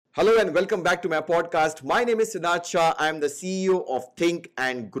Hello and welcome back to my podcast. My name is Siddharth Shah. I am the CEO of Think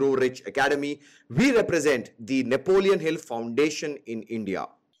and Grow Rich Academy. We represent the Napoleon Hill Foundation in India.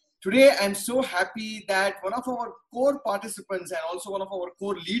 Today, I'm so happy that one of our core participants and also one of our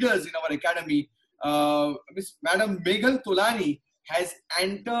core leaders in our academy, Miss Madam Meghal Tolani, has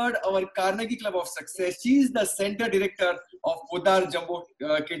entered our Carnegie Club of Success. She is the center director of Podar Jumbo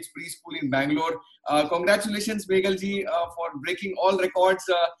Kids Preschool in Bangalore. Congratulations, Meghal ji, for breaking all records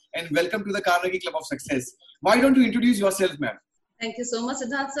and welcome to the Carnegie Club of Success. Why don't you introduce yourself, ma'am? Thank you so much,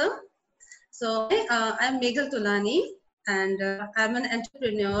 Siddharth sir. So, I'm Meghal Tolani and I'm an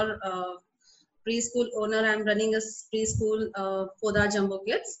entrepreneur, preschool owner. I'm running a preschool, Podar Jumbo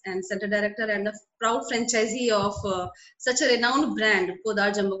Kids, and center director and a proud franchisee of such a renowned brand,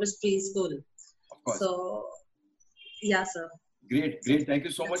 Podar Jumbo Kids Preschool. Of course. So, yeah, sir. Great. Thank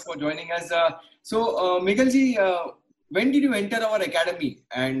you so much for joining us. Meghal ji, when did you enter our academy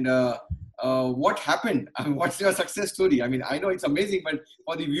and what happened? What's your success story? I mean, I know it's amazing, but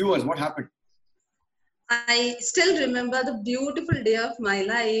for the viewers, what happened? I still remember the beautiful day of my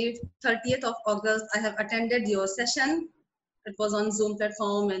life, 30th of August. I have attended your session. It was on Zoom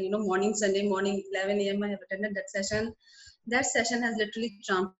platform and, morning, Sunday morning, 11 a.m. I have attended that session. That session has literally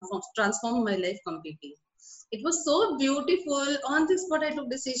transformed my life completely. It was so beautiful. On this spot, I took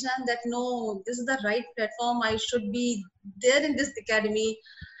decision that no, this is the right platform. I should be there in this academy.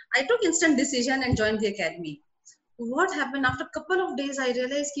 I took instant decision and joined the academy. What happened after a couple of days, I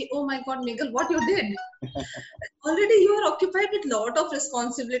realized, oh my God, Meghal, what you did. Already you are occupied with lot of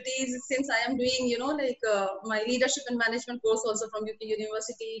responsibilities since I am doing, my leadership and management course also from UP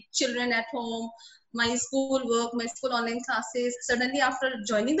University, children at home, my school work, my school online classes. Suddenly after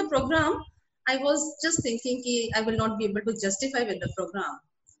joining the program, I was just thinking I will not be able to justify with the program.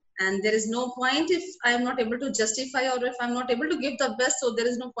 And there is no point if I am not able to justify or if I'm not able to give the best. So there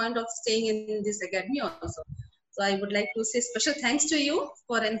is no point of staying in this academy also. So I would like to say special thanks to you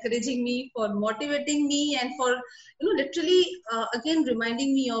for encouraging me, for motivating me, and for literally again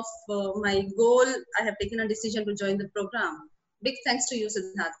reminding me of my goal. I have taken a decision to join the program. Big thanks to you,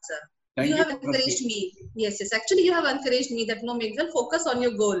 Siddharth sir. You have encouraged me. Yes. Actually, you have encouraged me that no, Meghal, focus on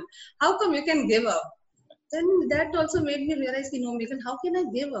your goal. How come you can give up? Then that also made me realize, Meghal, how can I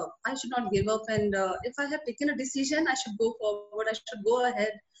give up? I should not give up. And if I have taken a decision, I should go forward. I should go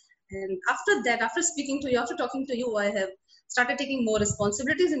ahead. And after that, after speaking to you, after talking to you, I have started taking more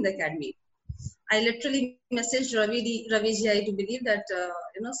responsibilities in the academy. I literally messaged Ravi ji, I do believe that,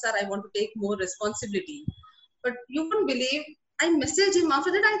 sir, I want to take more responsibility. But you won't believe, I messaged him.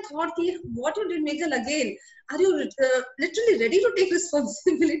 After that, I thought, what you did, Meghal, again? Are you literally ready to take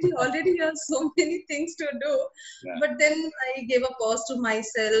responsibility? Already you have so many things to do. Yeah. But then I gave a pause to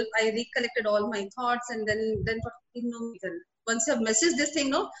myself. I recollected all my thoughts and then thought, Meghal, once you have messaged this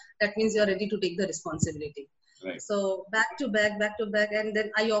thing, that means you are ready to take the responsibility. Right. So back to back, and then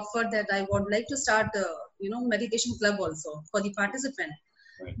I offered that I would like to start, meditation club also for the participant.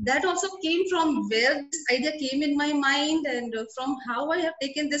 Right. That also came from where this idea came in my mind, and from how I have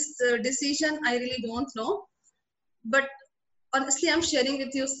taken this decision, I really don't know. But honestly, I'm sharing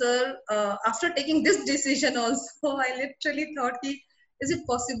with you, sir. After taking this decision, also, I literally thought, is it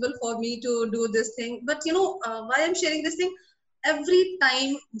possible for me to do this thing? But why I'm sharing this thing? Every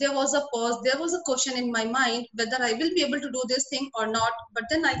time there was a pause, there was a question in my mind whether I will be able to do this thing or not. But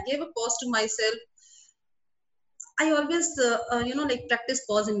then I gave a pause to myself. I always, practice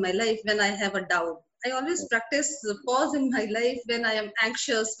pause in my life when I have a doubt. I always practice pause in my life when I am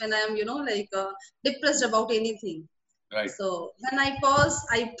anxious, when I am, depressed about anything. Right. So when I pause,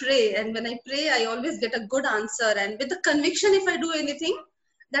 I pray. And when I pray, I always get a good answer. And with the conviction, if I do anything,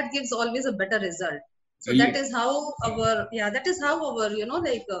 that gives always a better result. So that is how our,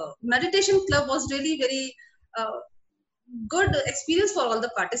 meditation club was really very good experience for all the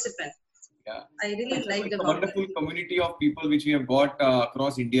participants. Yeah. I really liked a wonderful community of people which we have got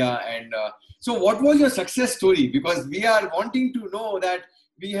across India. And so what was your success story? Because we are wanting to know that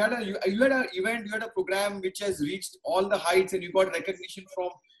you had an event, you had a program which has reached all the heights and you got recognition from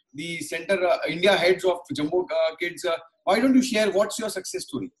the center, India heads of Jumbo Kids. Why don't you share what's your success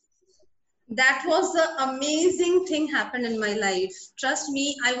story? That was the amazing thing happened in my life. Trust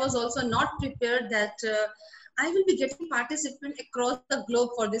me, I was also not prepared that I will be getting participants across the globe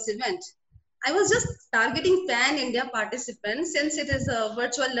for this event. I was just targeting pan-India participants since it is a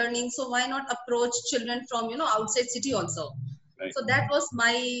virtual learning. So why not approach children from, outside city also. Right. So that was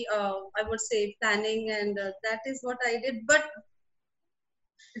my, I would say, planning, and that is what I did. But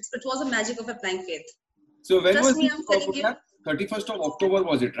it was a magic of applying faith. So when was it? 31st of October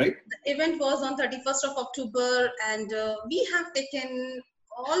was it, right? The event was on 31st of October, and we have taken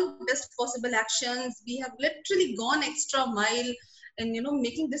all best possible actions. We have literally gone extra mile in,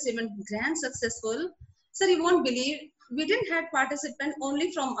 making this event grand successful. Sir, you won't believe, we didn't have participants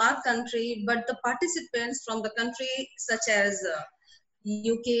only from our country, but the participants from the country such as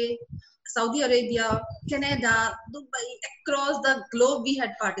UK, Saudi Arabia, Canada, Dubai, across the globe we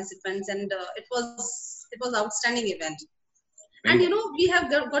had participants, and it was outstanding event. And we have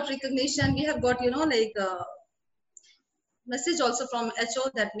got recognition. We have got message also from HO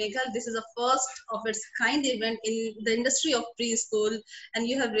that Meghal, this is a first of its kind event in the industry of preschool, and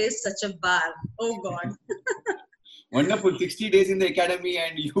you have raised such a bar. Oh God. Wonderful. 60 days in the academy,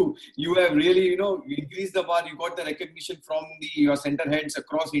 and you have really increased the bar. You got the recognition from your center heads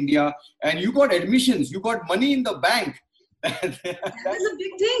across India, and you got admissions. You got money in the bank. That is a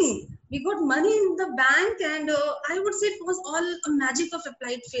big thing. We got money in the bank, and I would say it was all a magic of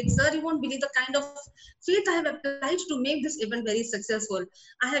applied faith. Sir, you won't believe the kind of faith I have applied to make this event very successful.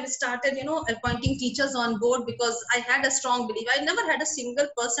 I have started, appointing teachers on board because I had a strong belief. I never had a single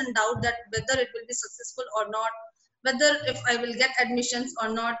person doubt that whether it will be successful or not, whether if I will get admissions or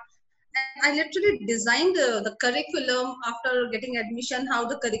not. And I literally designed the curriculum after getting admission, how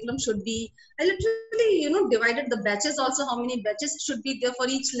the curriculum should be. I literally, divided the batches also, how many batches should be there for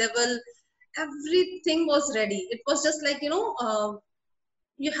each level. Everything was ready. It was just like,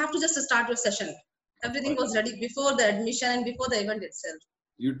 you have to just start your session. Everything was ready before the admission and before the event itself.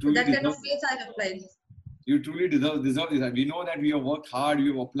 That kind of faith I applied. You truly deserve this. We know that we have worked hard,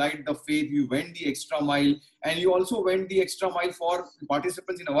 you have applied the faith, you went the extra mile, and you also went the extra mile for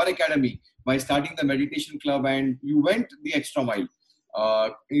participants in our academy by starting the meditation club, and you went the extra mile.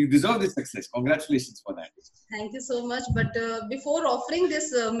 You deserve this success. Congratulations for that. Thank you so much. But before offering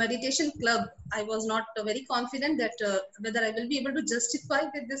this meditation club, I was not very confident that whether I will be able to justify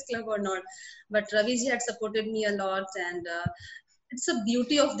with this club or not. But Raviji had supported me a lot, and it's a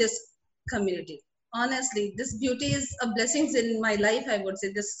beauty of this community. Honestly, this beauty is a blessing in my life. I would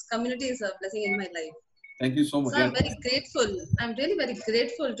say this community is a blessing in my life. Thank you so much. So I'm very grateful. I'm really very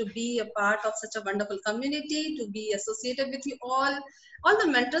grateful to be a part of such a wonderful community, to be associated with you all. All the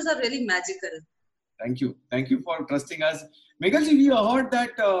mentors are really magical. Thank you. Thank you for trusting us. Meghalji, we heard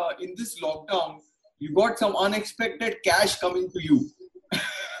that in this lockdown, you got some unexpected cash coming to you.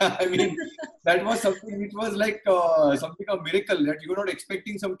 I mean, that was something which was like something a miracle that you were not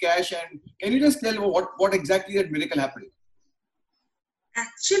expecting some cash. And can you just tell what exactly that miracle happened?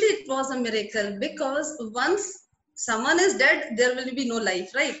 Actually, it was a miracle because once someone is dead, there will be no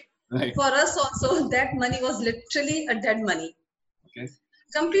life, right? Right. For us also, that money was literally a dead money. Okay.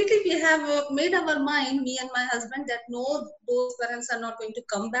 Completely, we have made our mind, me and my husband, that no, those parents are not going to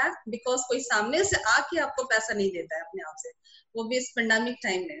come back because कोई सामने से आके आपको पैसा नहीं देता है अपने आप से, वो भी इस pandemic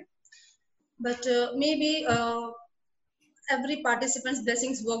time में. But maybe every participant's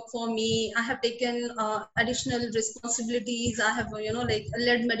blessings work for me. I have taken additional responsibilities. I have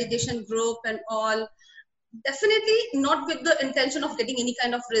led meditation group and all. Definitely not with the intention of getting any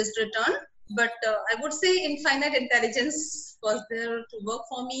kind of risk return, but I would say infinite intelligence was there to work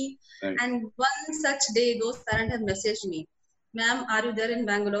for me. Right. And one such day, those parents have messaged me, "Ma'am, are you there in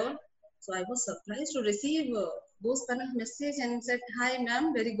Bangalore?" So I was surprised to receive those parents message and said, "Hi,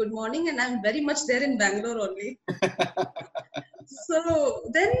 ma'am, very good morning, and I'm very much there in Bangalore only." So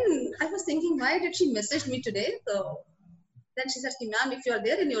then I was thinking, why did she message me today? So then she said, "Ma'am, if you are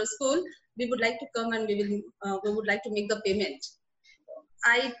there in your school, we would like to come and we would like to make the payment."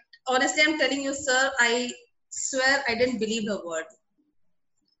 I honestly, I'm telling you, sir, I swear I didn't believe her word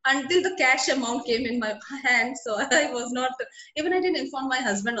until the cash amount came in my hand. So I was not, even I didn't inform my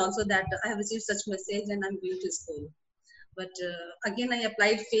husband also that I have received such message and I'm going to school. But again, I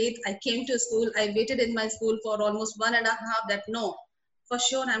applied faith. I came to school. I waited in my school for almost 1.5 that no, for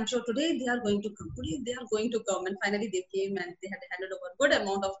sure, I'm sure today they are going to come. Today they are going to come. And finally they came and they had handed over a good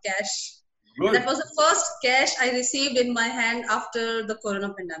amount of cash. That was the first cash I received in my hand after the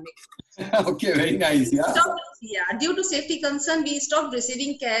corona pandemic. Okay, very nice. Yeah. Due to safety concern, we stopped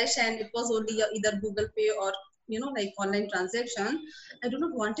receiving cash and it was only either Google Pay or like online transaction. I do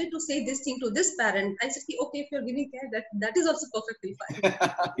not wanted to say this thing to this parent. I said, okay, if you're giving cash, that is also perfectly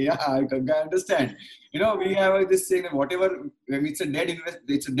fine. Yeah, I understand. We have this saying that whatever, it's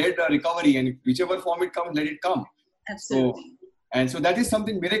a dead recovery, and whichever form it comes, let it come. Absolutely. So that is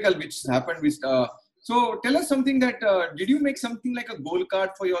something miracle which happened with. So tell us something that did you make something like a goal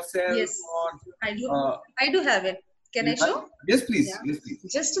card for yourself? Yes, or, I do. I do have it. Can I show? Yes, please. Yeah. Yes,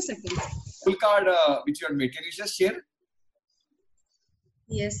 please. Just a second. Goal card which you have made. Can you just share?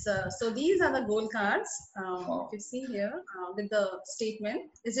 Yes. So these are the goal cards. If you see here with the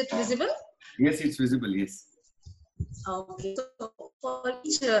statement, is it visible? Yes, it's visible. Yes. Okay, so for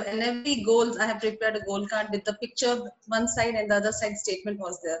each and every goals, I have prepared a goal card with the picture one side and the other side statement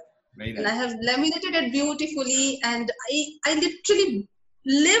was there. Very And I nice. have laminated it beautifully, and I literally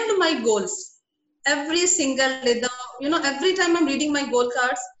lived my goals every single day. Every time I'm reading my goal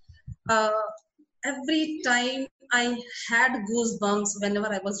cards, uh, every time I had goosebumps whenever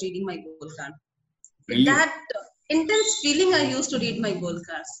I was reading my goal card. With Brilliant. that intense feeling, I used to read my goal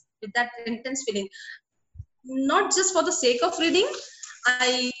cards. With that intense feeling, not just for the sake of reading,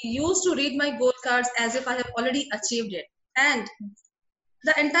 I used to read my goal cards as if I have already achieved it. And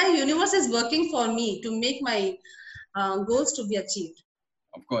the entire universe is working for me to make my goals to be achieved.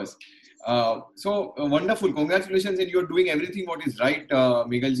 Of course. Wonderful. Congratulations, and you're doing everything what is right,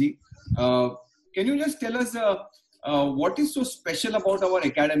 Meghalji. Can you just tell us what is so special about our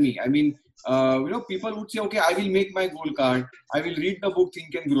academy? I mean, people would say, okay, I will make my goal card. I will read the book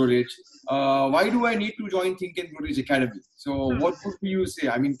Think and Grow Rich. Why do I need to join Think and Grow Rich Academy? So, what would you say?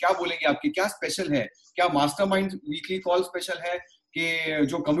 I mean, क्या बोलेंगे आपके क्या special है? क्या mastermind weekly call special है? कि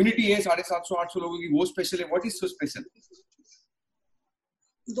जो community है 750-800 लोगों की वो special है? What is so special?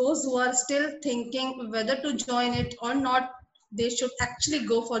 Those who are still thinking whether to join it or not, they should actually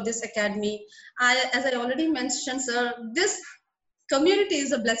go for this academy. As I already mentioned, sir, this community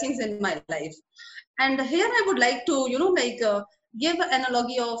is a blessing in my life. And here I would like to, give an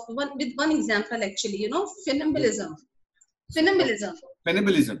analogy of one example actually, funambulism. Funambulism.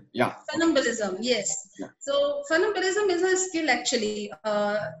 Funambulism, yeah. Funambulism, yes. Yeah. So funambulism is a skill actually.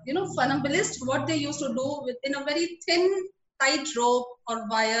 Funambulist, what they used to do within a very thin, tight rope or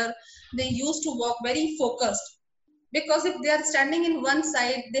wire, they used to walk very focused. Because if they are standing in one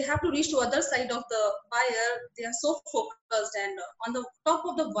side, they have to reach to other side of the wire. They are so focused, and on the top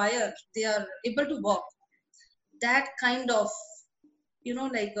of the wire, they are able to walk. That kind of,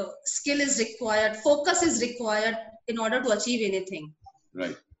 skill is required. Focus is required in order to achieve anything.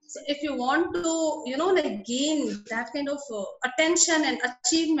 Right. So if you want to, gain that kind of attention and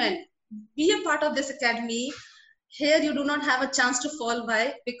achievement, be a part of this academy. Here you do not have a chance to fall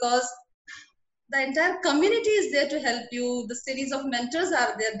by because the entire community is there to help you. The series of mentors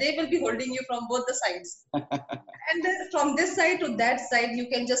are there. They will be holding you from both the sides. And then from this side to that side, you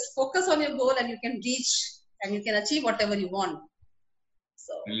can just focus on your goal and you can reach and you can achieve whatever you want.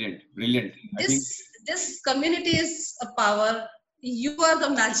 So Brilliant. This community is a power. You are the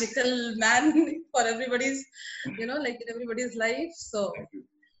magical man for everybody's, in everybody's life. So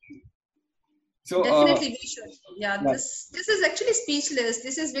definitely we should. Yeah, this is actually speechless.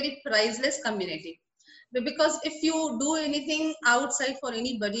 This is very priceless community. Because if you do anything outside for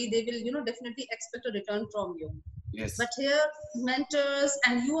anybody, they will, definitely expect a return from you. Yes. But here, mentors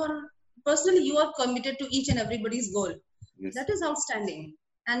and you are committed to each and everybody's goal. Yes. That is outstanding.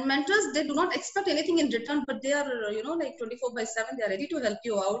 And mentors, they do not expect anything in return, but they are, 24/7. They are ready to help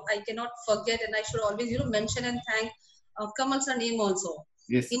you out. I cannot forget, and I should always, mention and thank Kamal's name also.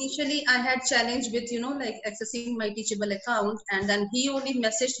 Yes. Initially, I had challenge with, accessing my Teachable account, and then he only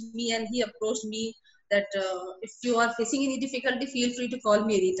messaged me and he approached me that if you are facing any difficulty, feel free to call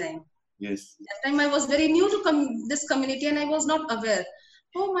me anytime. Yes. That time I was very new to this community and I was not aware.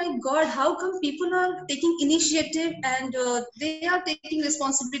 Oh my God, how come people are taking initiative and they are taking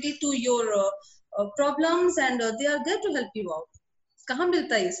responsibility to your problems and they are there to help you out? कहाँ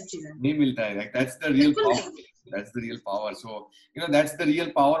मिलता है ये सब चीजें? नहीं मिलता है. Like that's the real power. That's the real power. So that's the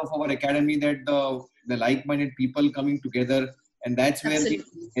real power of our academy. That the like-minded people coming together, and that's where the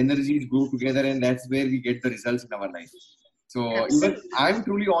energies grow together, and that's where we get the results in our life. So even I'm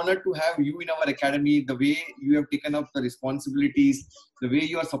truly honored to have you in our academy. The way you have taken up the responsibilities, the way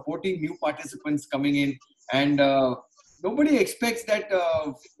you are supporting new participants coming in, and nobody expects that.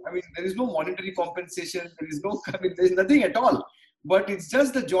 There is no monetary compensation. There is nothing at all. But it's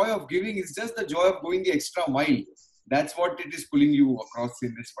just the joy of giving. It's just the joy of going the extra mile. That's what it is pulling you across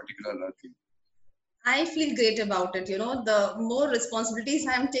in this particular thing. I feel great about it. The more responsibilities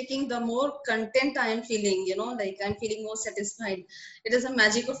I am taking, the more content I am feeling, I'm feeling more satisfied. It is a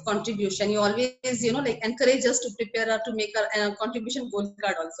magic of contribution. You always, encourage us to prepare to make a contribution goal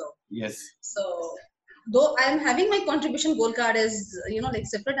card also. Yes. So, though I am having my contribution goal card as,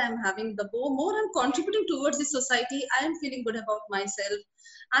 separate, I am having the more I'm contributing towards the society, I am feeling good about myself.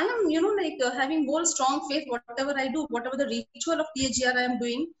 I am, having more strong faith, whatever I do, whatever the ritual of TAGR I am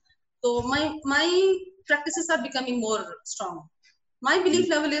doing. So my practices are becoming more strong. My belief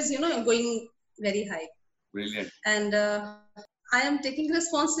level is, going very high. Brilliant. And I am taking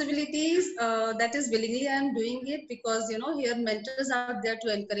responsibilities. That is willingly I am doing it because, here mentors are there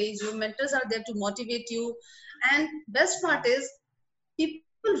to encourage you. Mentors are there to motivate you. And best part is people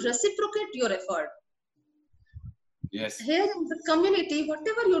reciprocate your effort. Yes. Here in the community,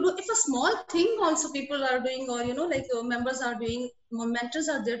 whatever you do, if a small thing also people are doing, or members are doing, mentors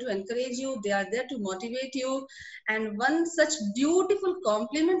are there to encourage you, they are there to motivate you. And one such beautiful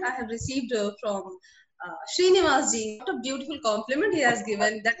compliment I have received from Srinivas ji. What a beautiful compliment he has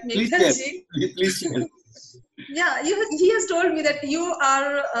given, that Please Meghal share. ji. Please share. Yeah, he has told me that you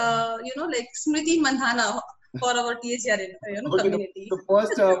are, like Smriti Mandhana for our THR Okay, community. the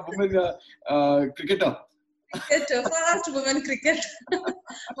first woman cricketer. First women cricket.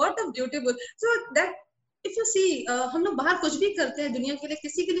 What a beautiful. So that if you see, हम लोग बाहर कुछ भी करते हैं दुनिया के लिए,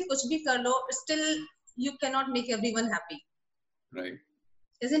 किसी के लिए कुछ भी कर लो, still you cannot make everyone happy. Right.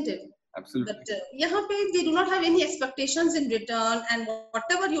 Isn't it? Absolutely. But यहाँ पे they do not have any expectations in return, and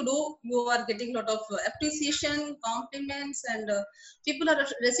whatever you do, you are getting a lot of appreciation, compliments, and people are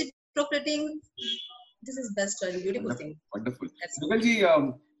reciprocating. This is best and beautiful thing. Wonderful.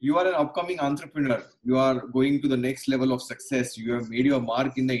 Meghal, you are an upcoming entrepreneur. You are going to the next level of success. You have made your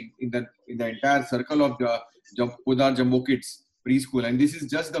mark in the entire circle of the Podar Jumbo Kids preschool, and this is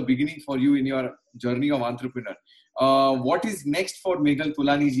just the beginning for you in your journey of entrepreneur. What is next for Meghal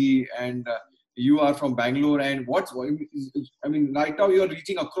Tolani ji? And you are from Bangalore, and right now you are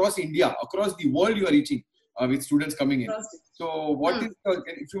reaching across India, across the world. You are reaching with students coming in. So, what is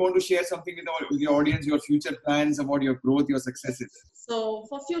if you want to share something with your audience, your future plans about your growth, your successes? So,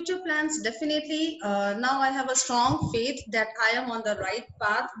 for future plans, definitely now I have a strong faith that I am on the right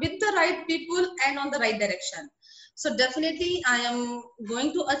path with the right people and on the right direction. So definitely I am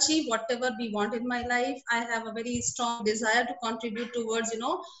going to achieve whatever we want in my life. I have a very strong desire to contribute towards,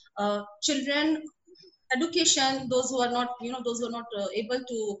 children education, those who are not able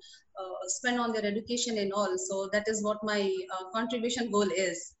to spend on their education and all. So that is what my contribution goal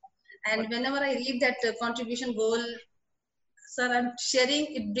is. And whenever I read that contribution goal, sir, I'm sharing,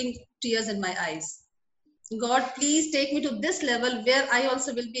 it brings tears in my eyes. God, please take me to this level where I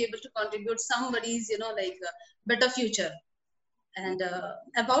also will be able to contribute somebody's, better future. And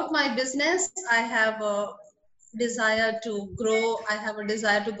about my business, I have a desire to grow. I have a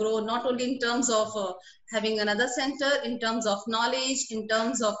desire to grow not only in terms of having another center, in terms of knowledge, in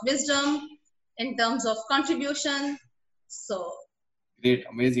terms of wisdom, in terms of contribution. So great,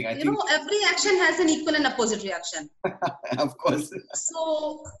 amazing. I think every action has an equal and opposite reaction. Of course.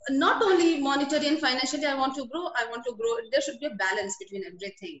 So not only monetary and financially I want to grow. There should be a balance between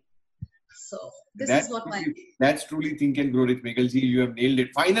everything. So this is what that's truly Think and Grow Rich, Meghal ji. You have nailed it.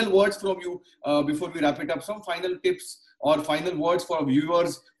 Final words from you before we wrap it up. Some final tips or final words for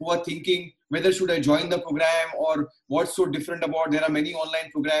viewers who are thinking whether should I join the program or what's so different about. There are many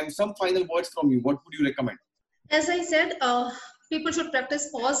online programs. Some final words from you. What would you recommend? As I said, people should practice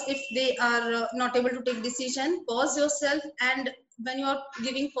pause if they are not able to take decision. Pause yourself, and when you are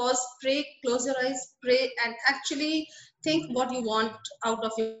giving pause, pray, close your eyes, pray, and actually think what you want out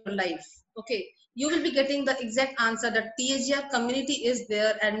of your life. Okay, you will be getting the exact answer that THR community is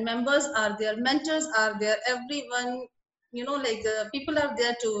there and members are there, mentors are there, everyone, people are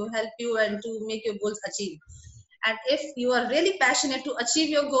there to help you and to make your goals achieve. And if you are really passionate to achieve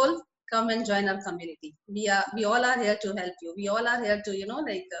your goal, come and join our community. We all are here to help you. We all are here to,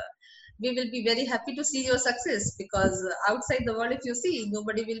 we will be very happy to see your success, because outside the world, if you see,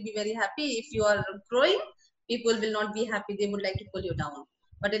 nobody will be very happy. If you are growing, people will not be happy. They would like to pull you down.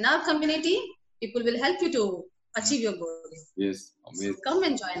 But in our community, people will help you to achieve your goals. Yes, amazing. So come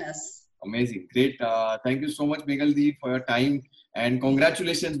and join us. Amazing. Great. Thank you so much, Meghal ji, for your time. And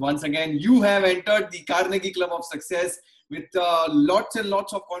congratulations once again. You have entered the Carnegie Club of Success with lots and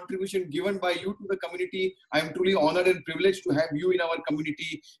lots of contribution given by you to the community. I am truly honored and privileged to have you in our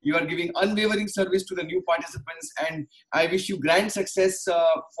community. You are giving unwavering service to the new participants, and I wish you grand success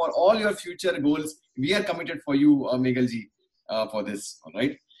for all your future goals. We are committed for you, Meghal ji, for this. All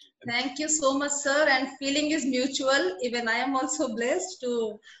right. Thank you so much, sir. And feeling is mutual. Even I am also blessed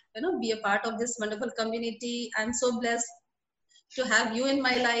to, be a part of this wonderful community. I'm so blessed to have you in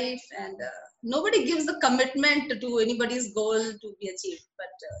my life, and nobody gives the commitment to anybody's goal to be achieved, but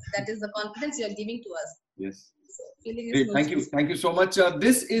that is the confidence you are giving to us. Yes. So, feeling is thank you so much.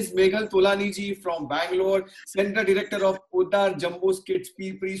 This is Meghal Tolani ji from Bangalore, Center Director of Podar Jumbo Kids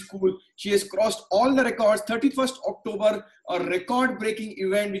Preschool. She has crossed all the records. 31st October, a record-breaking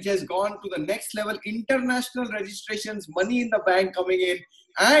event which has gone to the next level. International registrations, money in the bank coming in,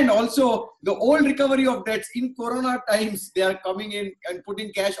 and also the old recovery of debts in Corona times. They are coming in and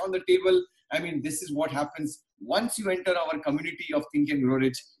putting cash on the table. I mean, this is what happens once you enter our community of Think and Grow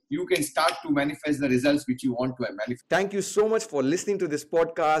Rich. You can start to manifest the results which you want to manifest. Thank you so much for listening to this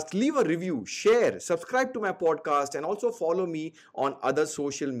podcast. Leave a review, share, subscribe to my podcast, and also follow me on other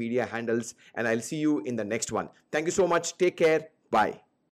social media handles. And I'll see you in the next one. Thank you so much. Take care. Bye.